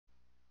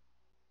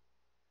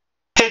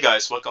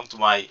guys, welcome to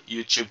my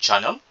YouTube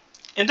channel.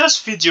 In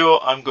this video,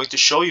 I'm going to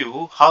show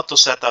you how to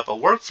set up a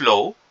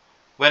workflow.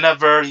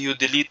 Whenever you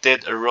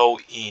deleted a row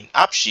in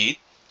AppSheet,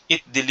 it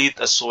deletes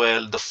as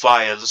well the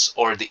files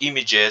or the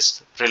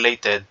images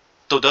related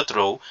to that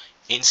row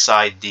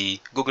inside the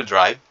Google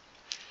Drive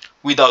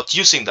without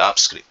using the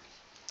AppScript.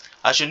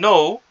 As you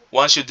know,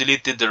 once you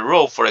deleted the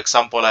row, for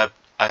example, I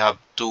have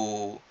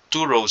two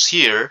rows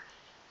here,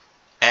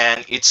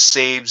 and it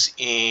saves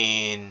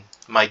in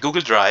my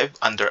Google Drive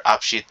under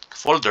AppSheet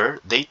folder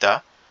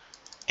data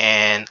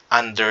and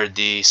under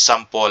the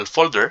sample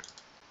folder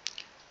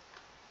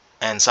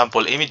and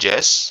sample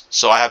images.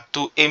 So I have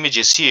two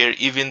images here.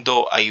 Even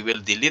though I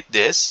will delete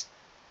this,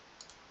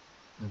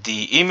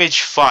 the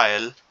image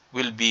file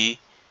will be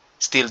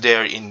still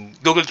there in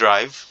Google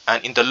Drive,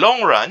 and in the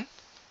long run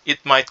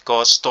it might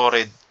cause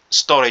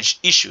storage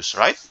issues,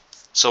 right?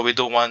 So we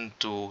don't want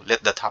to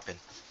let that happen.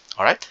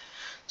 All right,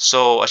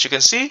 so as you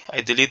can see,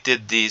 I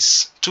deleted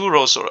these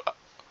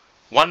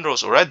one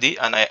rows already,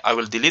 and I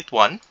will delete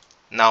one.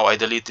 Now I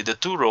deleted the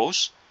two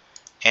rows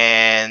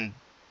and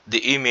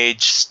the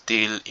image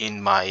still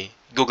in my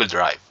Google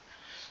Drive.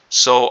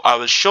 So I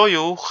will show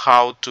you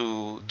how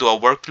to do a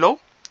workflow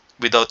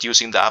without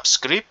using the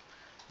AppScript,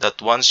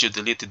 that once you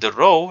deleted the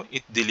row,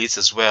 it deletes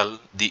as well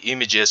the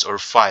images or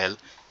file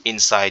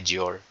inside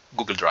your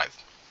Google Drive.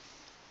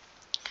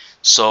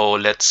 So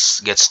let's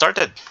get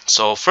started.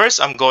 So first,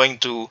 I'm going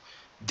to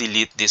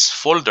delete this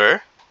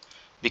folder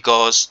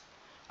because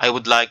I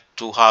would like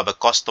to have a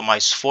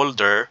customized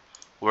folder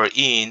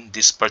wherein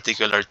this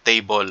particular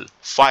table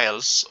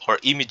files or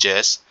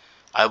images,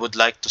 I would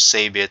like to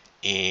save it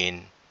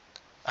in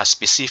a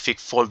specific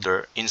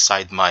folder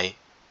inside my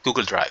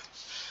Google Drive.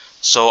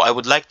 So I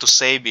would like to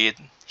save it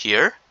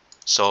here.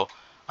 So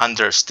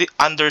under still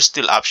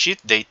AppSheet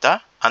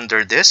data,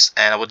 under this,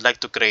 and I would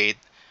like to create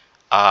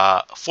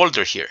a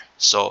folder here.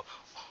 So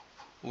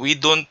we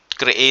don't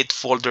create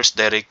folders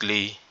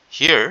directly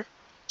here.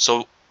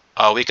 So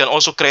we can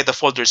also create the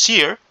folders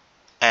here,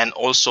 and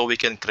also we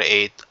can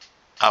create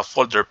a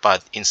folder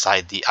path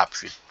inside the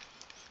AppSheet.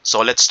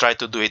 So let's try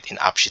to do it in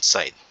AppSheet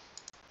side.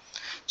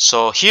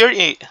 So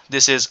here,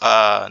 this is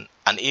an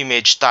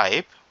image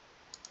type.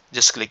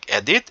 Just click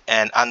edit,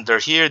 and under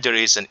here there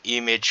is an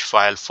image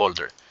file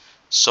folder.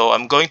 So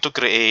I'm going to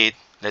create,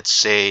 let's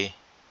say,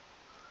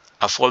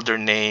 a folder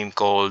name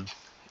called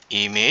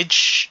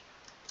image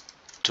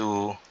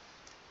 2.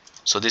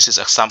 So this is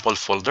a sample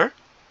folder.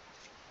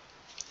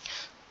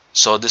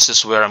 So this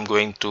is where I'm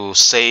going to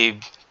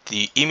save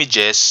the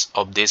images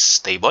of this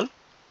table.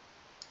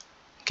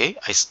 Okay,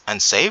 and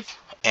save.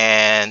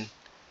 And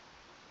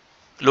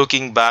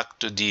going back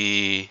to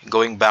the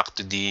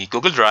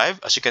Google Drive,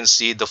 as you can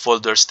see, the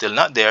folder is still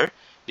not there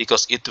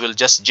because it will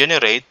just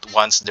generate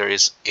once there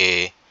is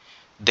a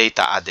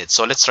data added.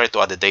 So let's try to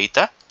add the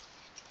data.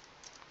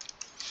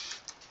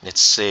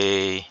 Let's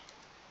say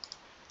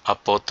a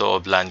photo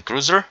of Land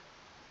Cruiser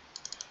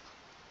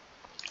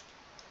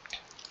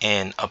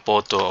and a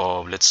photo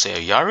of, let's say,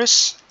 a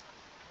Yaris.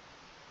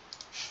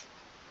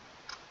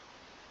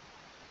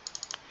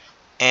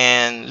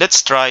 And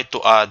let's try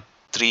to add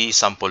 3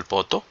 sample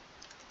photo.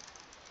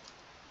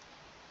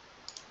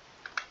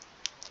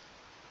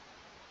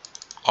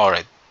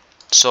 Alright,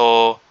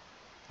 so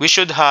we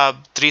should have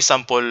 3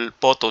 sample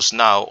photos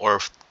now, or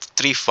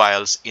 3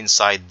 files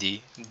inside the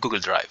Google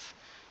Drive.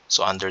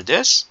 So under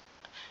this,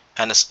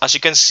 and as you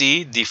can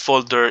see, the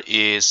folder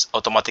is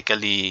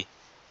automatically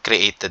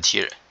created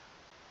here.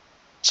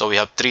 So we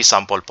have 3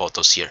 sample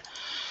photos here.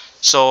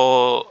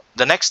 So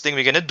the next thing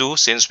we're going to do,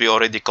 since we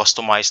already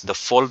customized the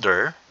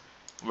folder,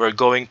 we're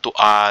going to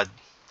add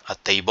a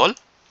table.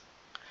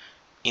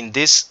 In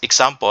this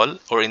example,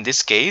 or in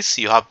this case,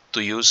 you have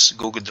to use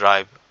Google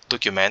Drive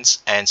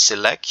Documents and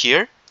select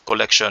here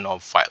collection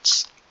of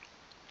files.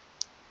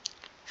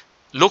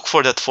 Look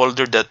for that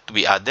folder that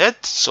we added.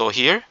 So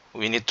here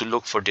we need to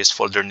look for this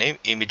folder name,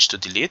 image to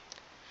delete.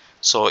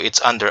 So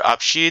it's under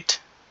AppSheet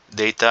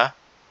data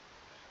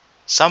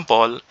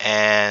sample,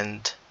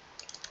 and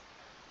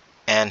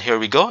here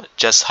we go.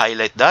 Just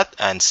highlight that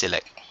and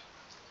select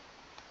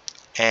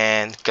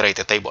and create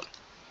a table.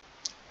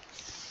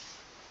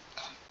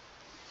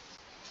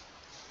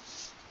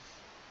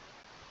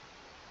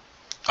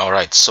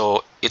 Alright,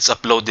 so it's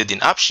uploaded in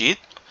AppSheet.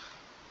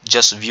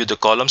 Just view the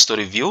columns to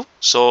review.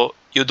 So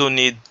you don't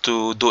need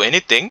to do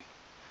anything.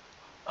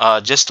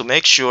 Just to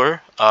make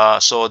sure,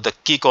 so the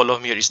key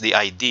column here is the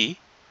ID.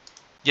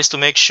 Just to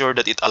make sure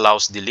that it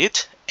allows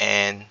delete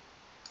and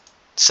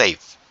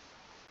save.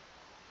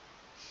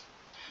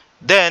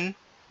 Then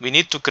we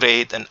need to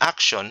create an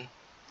action.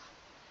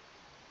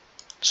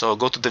 So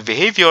go to the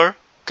behavior,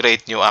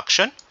 create new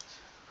action.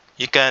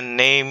 You can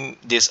name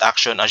this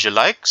action as you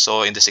like.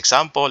 So in this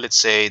example, let's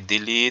say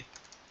delete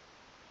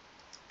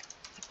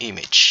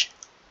image.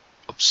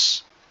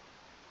 Oops.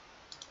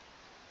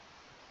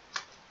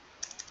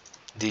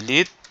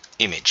 Delete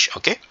image.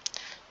 Okay.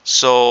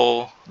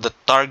 So the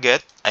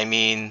target, I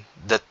mean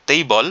the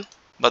table.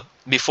 But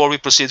before we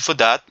proceed for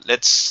that,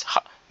 let's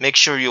make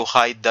sure you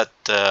hide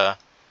that.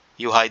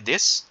 You hide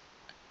this.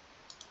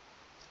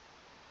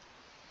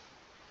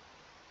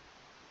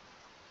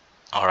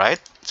 All right,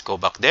 let's go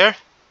back there.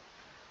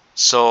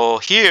 So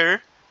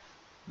here,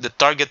 the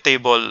target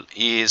table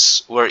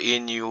is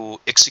wherein you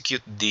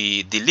execute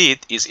the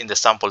delete is in the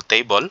sample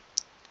table.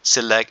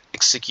 Select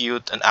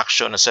execute an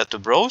action on set to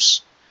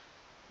browse.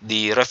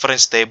 The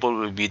reference table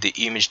will be the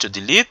image to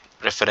delete.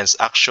 Reference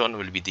action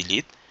will be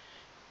delete.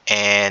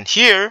 And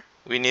here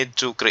we need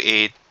to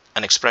create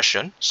an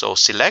expression. So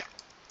select.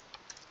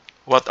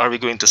 What are we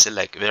going to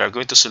select? We are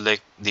going to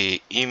select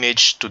the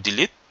image to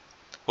delete.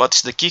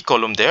 What's the key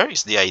column there?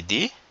 Is the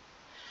ID.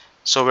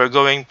 So we're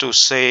going to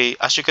say,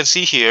 as you can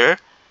see here,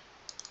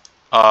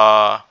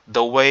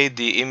 the way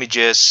the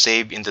images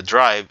saved in the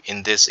drive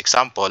in this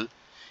example,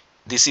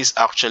 this is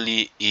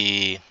actually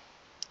a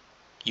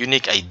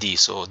unique ID.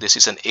 So this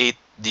is an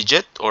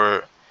 8-digit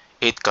or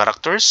 8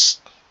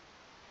 characters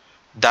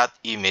that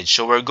image.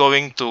 So we're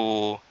going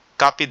to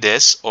copy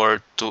this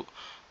or to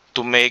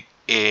make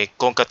a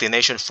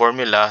concatenation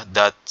formula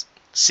that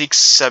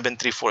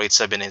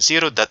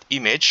 6734879 that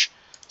image.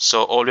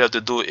 So all we have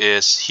to do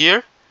is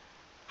here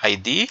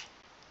ID,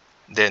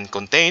 then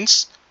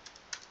contains.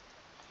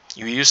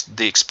 You use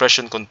the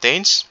expression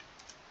contains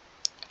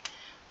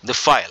the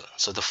file.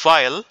 So the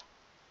file,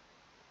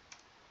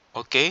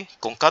 okay,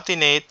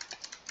 concatenate.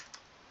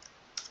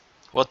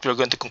 What we're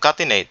going to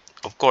concatenate,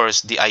 of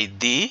course, the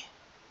ID,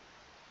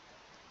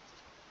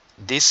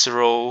 this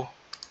row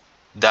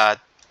dot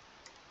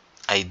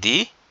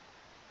ID.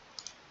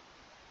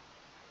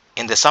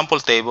 In the sample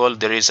table,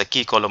 there is a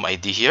key column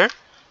ID here,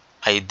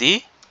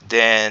 ID,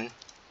 then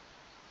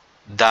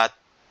that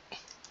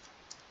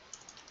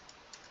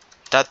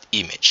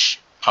image.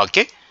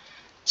 Okay,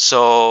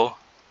 so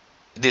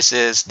this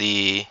is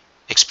the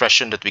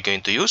expression that we're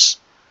going to use,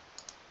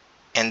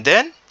 and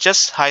then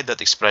just hide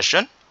that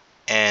expression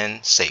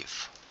and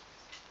save.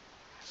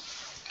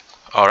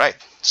 All right,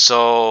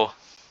 so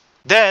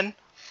then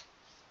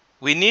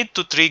we need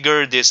to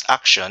trigger this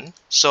action.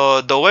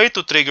 So the way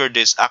to trigger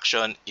this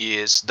action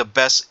is the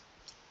best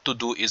to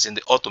do is in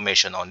the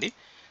automation only.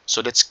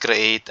 So let's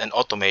create an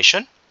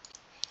automation,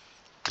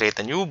 create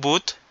a new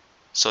boot.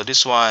 So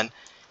this one,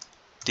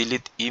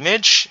 delete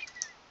image.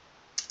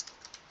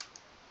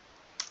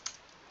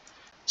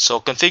 So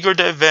configure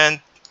the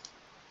event.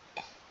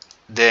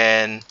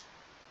 Then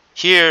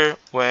here,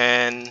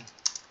 when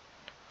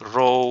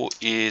row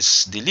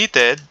is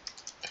deleted,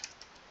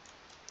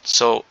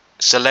 so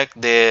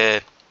select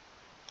the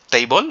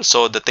table.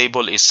 So the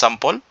table is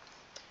sample,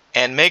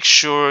 and make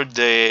sure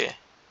the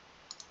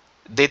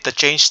data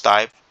change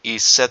type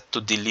is set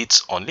to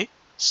deletes only.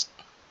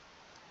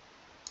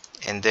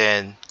 And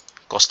then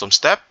custom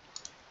step,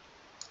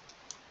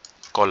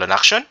 call an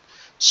action.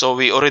 So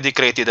we already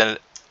created an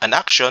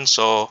action,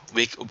 so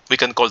we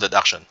can call that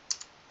action.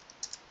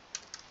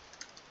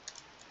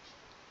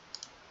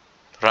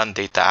 Run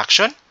data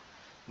action,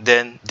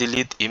 then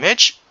delete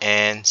image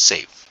and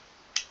save.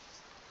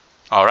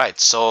 All right,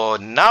 so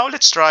now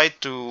let's try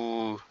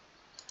to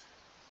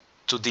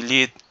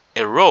delete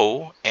a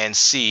row and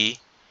see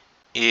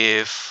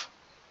if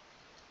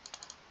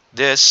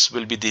this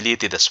will be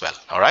deleted as well.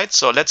 All right,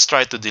 so let's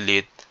try to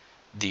delete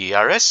the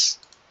rs.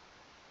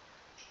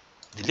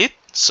 Delete.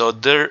 So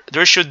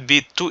there should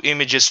be 2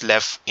 images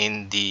left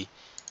in the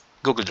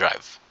Google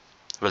Drive.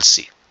 We'll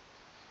see.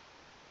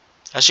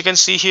 As you can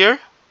see here,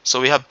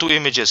 so we have 2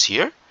 images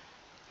here.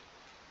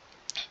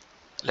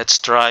 Let's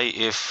try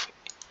if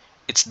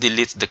it's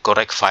delete the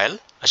correct file.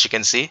 As you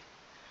can see.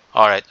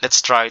 All right,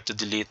 let's try to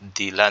delete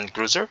the Land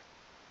Cruiser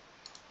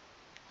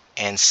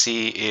and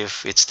see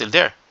if it's still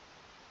there.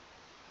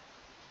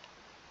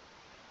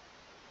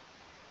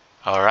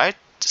 All right,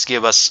 just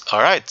give us,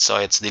 all right, so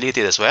it's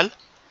deleted as well.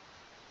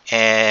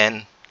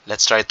 And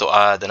let's try to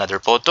add another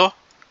photo.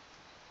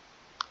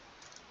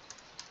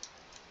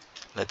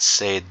 Let's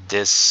say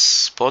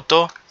this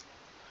photo.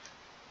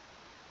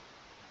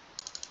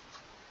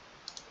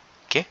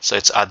 Okay, so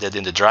it's added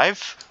in the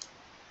drive.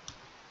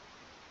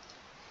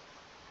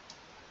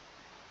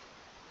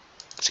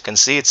 As you can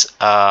see, it's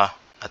not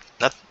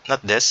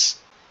this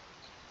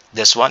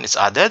one is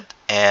added.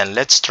 And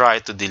let's try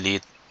to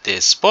delete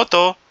this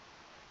photo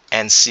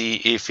and see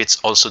if it's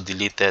also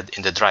deleted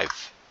in the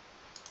drive.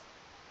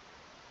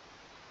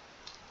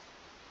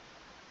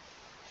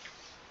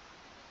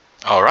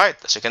 All right,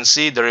 as you can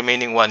see, the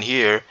remaining one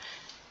here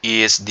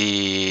is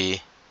the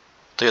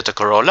Toyota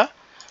Corolla.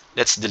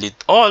 Let's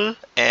delete all,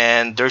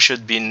 and there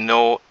should be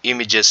no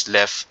images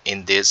left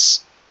in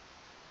this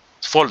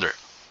folder.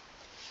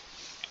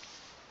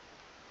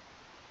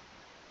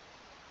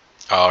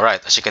 All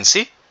right, as you can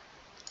see.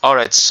 All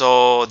right,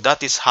 so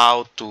that is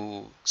how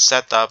to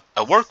set up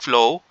a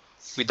workflow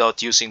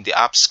without using the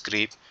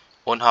AppScript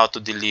on how to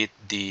delete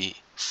the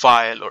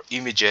file or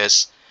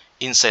images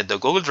inside the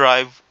Google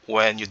Drive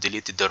when you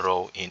deleted the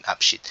row in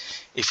AppSheet.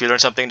 If you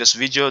learned something in this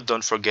video,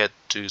 don't forget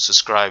to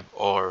subscribe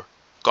or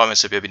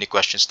comment if you have any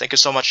questions. Thank you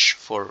so much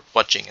for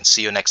watching, and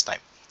see you next time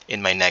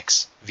in my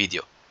next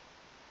video.